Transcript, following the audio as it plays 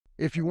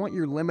If you want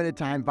your limited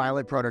time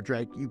Violet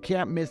Protodrake, you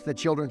can't miss the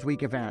Children's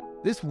Week event.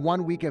 This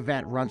 1 week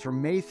event runs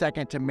from May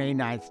 2nd to May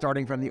 9th,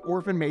 starting from the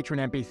Orphan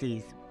Matron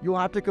NPCs. You'll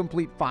have to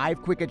complete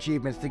 5 quick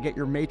achievements to get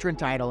your Matron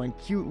title and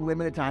cute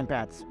limited time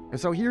pets.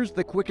 So here's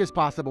the quickest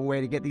possible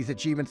way to get these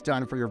achievements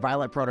done for your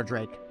Violet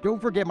Protodrake.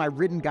 Don't forget my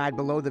written guide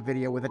below the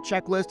video with a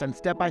checklist and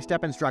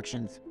step-by-step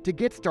instructions. To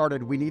get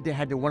started, we need to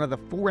head to one of the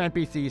 4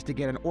 NPCs to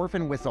get an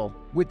orphan whistle.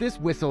 With this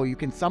whistle, you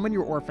can summon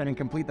your orphan and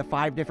complete the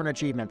 5 different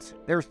achievements.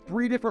 There's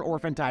 3 different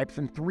orphan types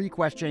and 3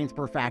 quest chains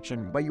per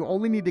faction, but you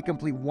only need to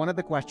complete one of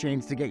the quest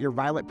chains to get your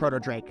Violet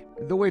Protodrake.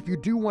 Though if you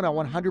do want to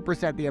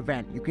 100% the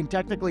event, you can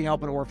technically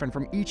help an orphan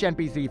from each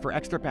NPC for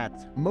extra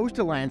pets. Most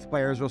Alliance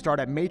players will start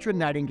at Matron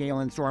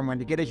Nightingale and Stormwind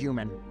to get a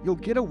human. You'll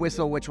get a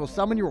whistle which will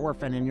summon your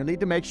orphan, and you'll need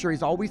to make sure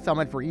he's always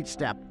summoned for each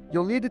step.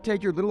 You'll need to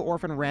take your little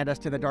orphan Randus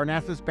to the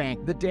Darnassus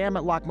Bank, the dam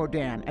at Loch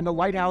Modan, and the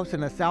lighthouse in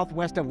the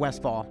southwest of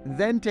Westfall.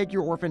 Then take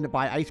your orphan to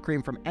buy ice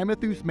cream from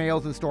Emethus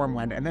Males and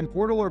Stormwind, and then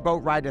portal or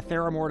boat ride to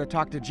Theramore to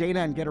talk to Jaina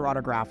and get her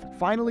autograph.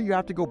 Finally, you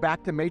have to go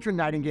back to Matron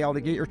Nightingale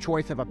to get your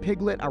choice of a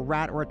piglet, a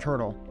rat, or a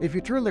turtle. If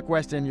you turn the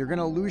quest in, you're going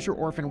to lose your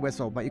orphan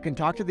whistle, but you can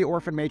talk to the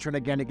orphan matron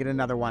again to get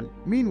another one.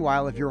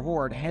 Meanwhile, if you're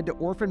Horde, head to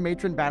Orphan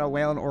Matron Battle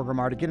Whale in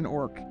Orgrimmar to get an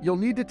orc. You'll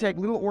need to take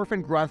little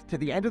orphan Gruth to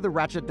the end of the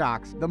Ratchet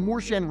Docks, the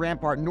Morshan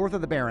Rampart north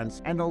of the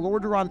Barrens, and the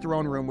Lordaeron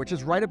Throne Room, which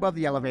is right above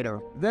the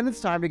elevator. Then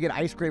it's time to get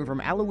ice cream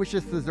from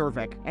Aloysius the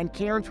Zervik and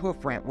Cairn's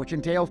Hoofprint, which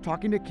entails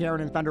talking to Cairn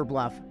in Thunder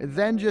Bluff.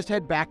 Then just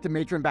head back to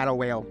Matron Battle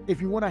Whale.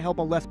 If you want to help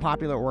a less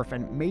popular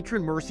orphan,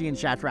 Matron Mercy in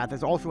Shattrath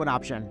is also an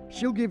option.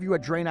 She'll give you a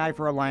Draenei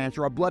for Alliance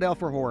or a Blood Elf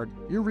for Horde.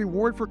 Your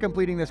reward for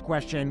completing this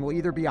quest chain will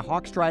either be a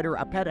Hawkstrider,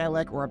 a pet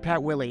Elec, or a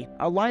pet Willy.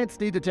 Alliance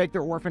need to take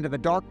their orphan to the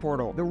Dark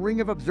Portal, the Ring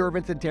of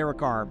Observance in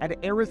Terakar, at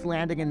Eris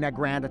Landing in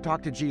Negran to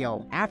talk to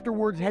Geo.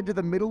 Afterwards, head to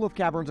the middle of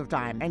Caverns of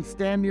Time and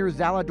stand near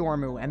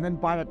Zaladormu, and then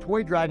buy a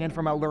toy dragon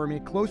from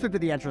Elurmi closer to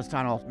the entrance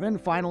tunnel. Then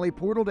finally,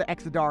 portal to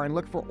Exodar and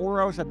look for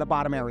Oros at the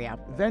bottom area.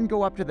 Then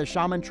go up to the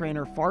Shaman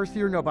Trainer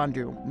Farseer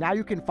Nobundu. Now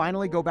you can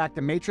finally go back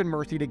to Matron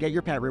Mercy to get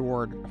your pet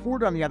reward.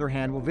 Horde, on the other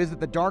hand, will visit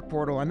the Dark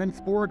Portal and then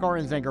Sporagar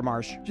and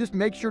Zangarmarsh. Just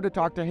make sure to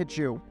talk to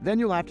Hitchu. Then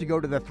you'll have to go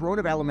to the Throne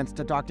of Elements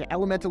to talk to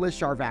Elementalist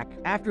Sharvak.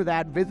 After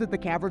that, visit the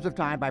Caverns of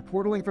Time by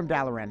portaling from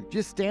Dalaran.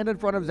 Just stand in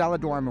front of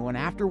Zaladormu and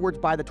afterwards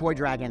buy the toy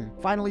dragon.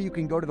 Finally, you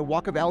can go to the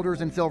Walk of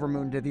Elders in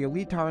Silvermoon to the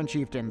Elite Taran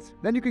Chieftains.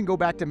 Then you can go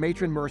back to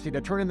Matron Mercy to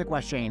turn in the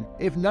quest chain.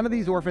 If none of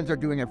these orphans are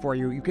doing it for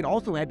you, you can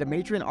also head to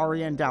Matron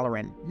Aria in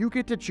Dalaran. You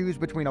get to choose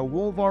between a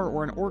Wolvar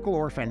or an Orcal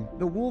orphan.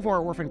 The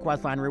Wolvar orphan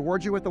questline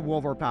rewards you with a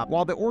Wolvar pup,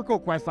 while the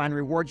Orcal questline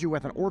rewards you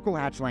with an Orcal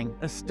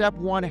hatchling. Step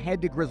 1,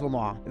 head to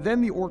Grizzlemaw.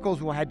 Then the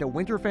Orcals will head to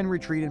Winterfen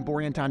Retreat in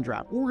Borean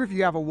Tundra. Or if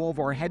you have a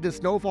Wolvar, head to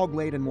Snowfall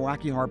Glade in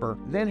Moaki Harbor.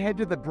 Then head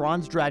to the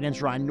Bronze Dragon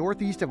Shrine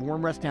northeast of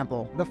Wormrest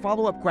Temple. The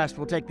follow-up quest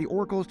will take the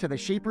Orcals to the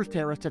Shaper's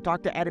Terrace to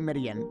talk to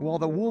Adamidian, while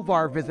the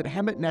Wolvar visit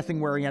Hemet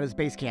Nessingwary at his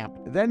base camp.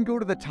 Then go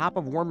to the top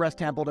of Wormrest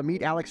Temple to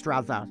meet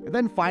Alexstrasza.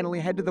 Then finally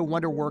head to the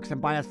Wonderworks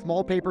and buy a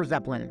small paper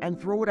zeppelin, and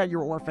throw it at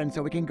your orphan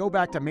so we can go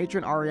back to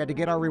Matron Aria to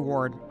get our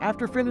reward.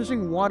 After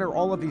finishing one or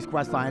all of these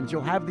quest lines,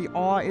 you'll have the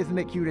Aw Isn't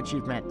It Cute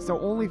achievement, so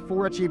only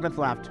 4 achievements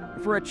left.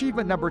 For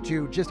achievement number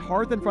 2, just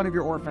hearth in front of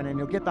your orphan and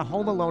you'll get the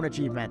Home Alone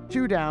achievement.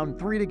 2 down,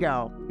 3 to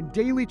go.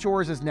 Daily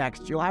chores is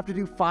next. You'll have to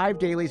do 5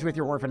 dailies with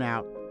your orphan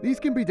out. These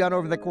can be done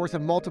over the course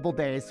of multiple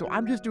days, so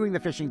I'm just doing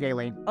the fishing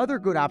daily. Other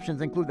good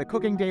options include the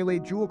cooking daily,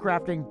 jewel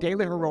crafting,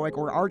 daily heroic,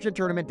 or Argent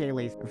tournament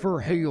dailies. For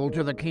Hail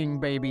to the King,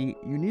 baby,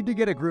 you need to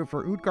get a group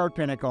for Utgard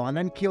Pinnacle and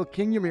then kill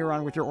King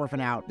Ymiron with your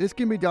orphan out. This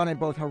can be done in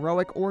both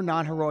heroic or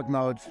non-heroic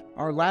modes.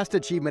 Our last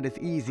achievement is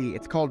easy.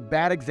 It's called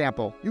Bad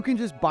Example. You can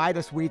just buy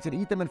the sweets and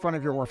eat them in front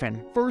of your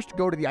orphan. First,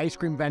 go to the ice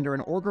cream vendor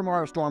in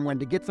Orgrimmar or Stormwind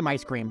to get some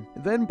ice cream.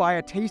 Then buy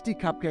a tasty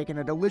cupcake and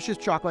a delicious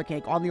chocolate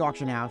cake on the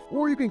auction house.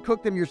 Or you can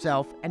cook them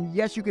yourself, and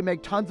yes, you can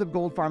make tons of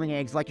gold farming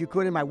eggs like you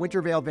could in my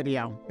Wintervale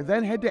video.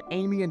 Then head to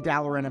Amy and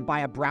Dalaran and buy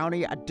a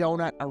brownie, a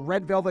donut, a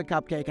red velvet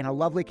cupcake, and a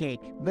lovely cake.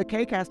 The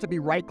cake has to be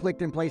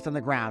right-clicked and placed on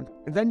the ground.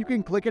 Then you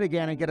can click it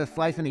again and get a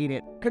slice and eat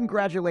it.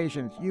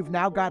 Congratulations, you've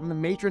now gotten the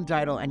Matron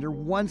title and you're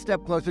one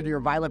step closer to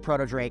your Violet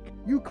Protodrake.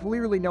 You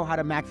clearly know how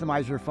to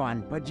maximize your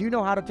fun, but do you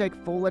know how to take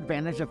full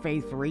advantage of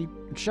Phase 3?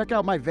 Check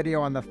out my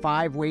video on the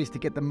 5 ways to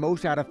get the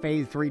most out of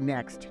Phase 3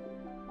 next.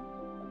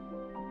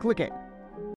 Click it.